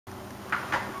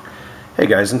Hey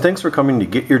guys, and thanks for coming to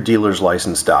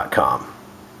GetYourDealersLicense.com.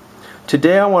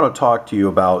 Today I want to talk to you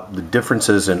about the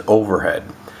differences in overhead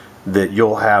that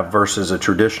you'll have versus a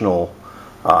traditional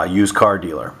used car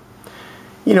dealer.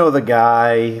 You know, the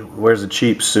guy wears a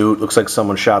cheap suit, looks like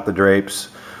someone shot the drapes,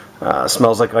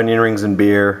 smells like onion rings and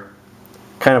beer,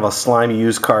 kind of a slimy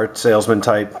used car salesman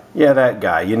type. Yeah, that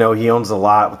guy. You know, he owns a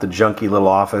lot with the junky little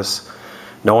office.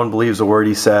 No one believes a word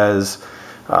he says.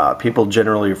 People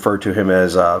generally refer to him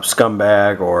as a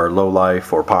scumbag or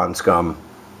lowlife or pond scum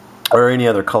or any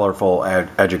other colorful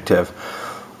adjective.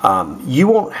 You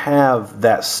won't have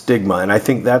that stigma, and I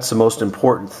think that's the most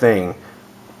important thing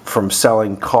from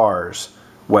selling cars,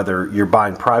 whether you're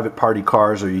buying private party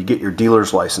cars or you get your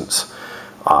dealer's license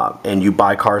and you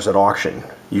buy cars at auction.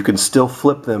 You can still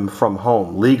flip them from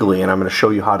home legally, and I'm going to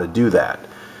show you how to do that.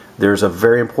 There's a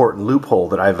very important loophole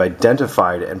that I've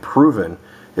identified and proven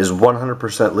is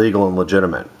 100% legal and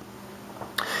legitimate.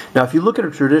 Now, if you look at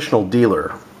a traditional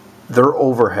dealer, their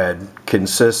overhead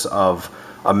consists of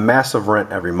a massive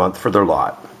rent every month for their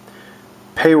lot,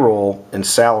 payroll and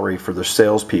salary for their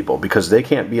salespeople because they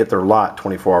can't be at their lot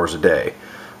 24 hours a day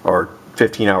or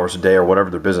 15 hours a day or whatever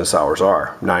their business hours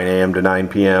are, 9 a.m. to 9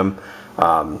 p.m.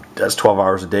 That's 12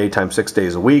 hours a day times 6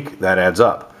 days a week. That adds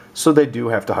up. So they do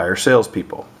have to hire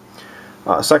salespeople.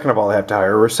 Second of all, they have to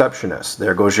hire a receptionist.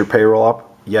 There goes your payroll up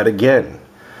yet again.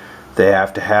 They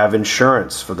have to have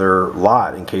insurance for their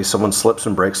lot in case someone slips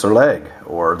and breaks their leg,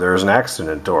 or there's an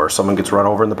accident, or someone gets run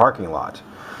over in the parking lot.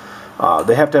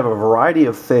 They have to have a variety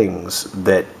of things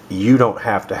that you don't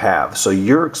have to have. So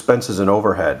your expenses and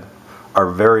overhead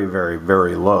are very, very,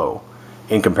 very low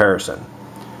in comparison.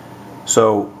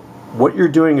 So what you're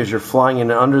doing is you're flying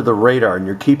in under the radar and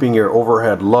you're keeping your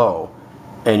overhead low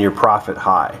and your profit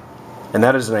high. And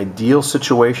that is an ideal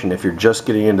situation if you're just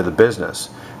getting into the business,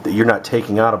 that you're not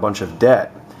taking out a bunch of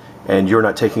debt and you're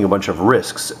not taking a bunch of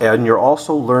risks, and you're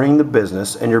also learning the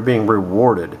business and you're being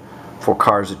rewarded for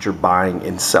cars that you're buying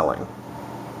and selling.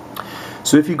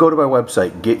 So if you go to my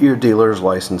website,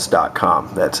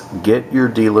 GetYourDealersLicense.com, that's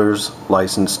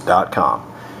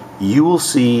GetYourDealersLicense.com, you will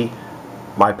see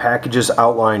my packages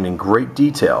outlined in great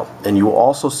detail, and you will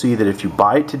also see that if you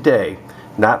buy it today,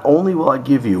 not only will I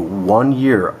give you 1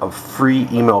 year of free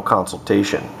email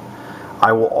consultation,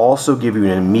 I will also give you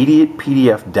an immediate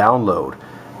PDF download,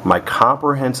 my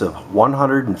comprehensive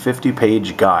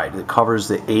 150-page guide that covers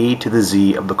the A to the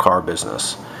Z of the car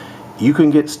business. You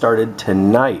can get started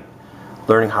tonight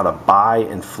learning how to buy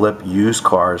and flip used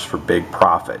cars for big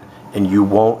profit, and you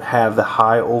won't have the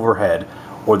high overhead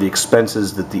or the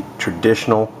expenses that the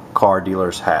traditional car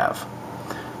dealers have.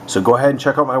 So go ahead and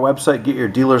check out my website,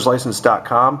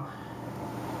 GetYourDealersLicense.com,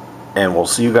 and we'll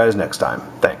see you guys next time.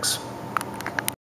 Thanks.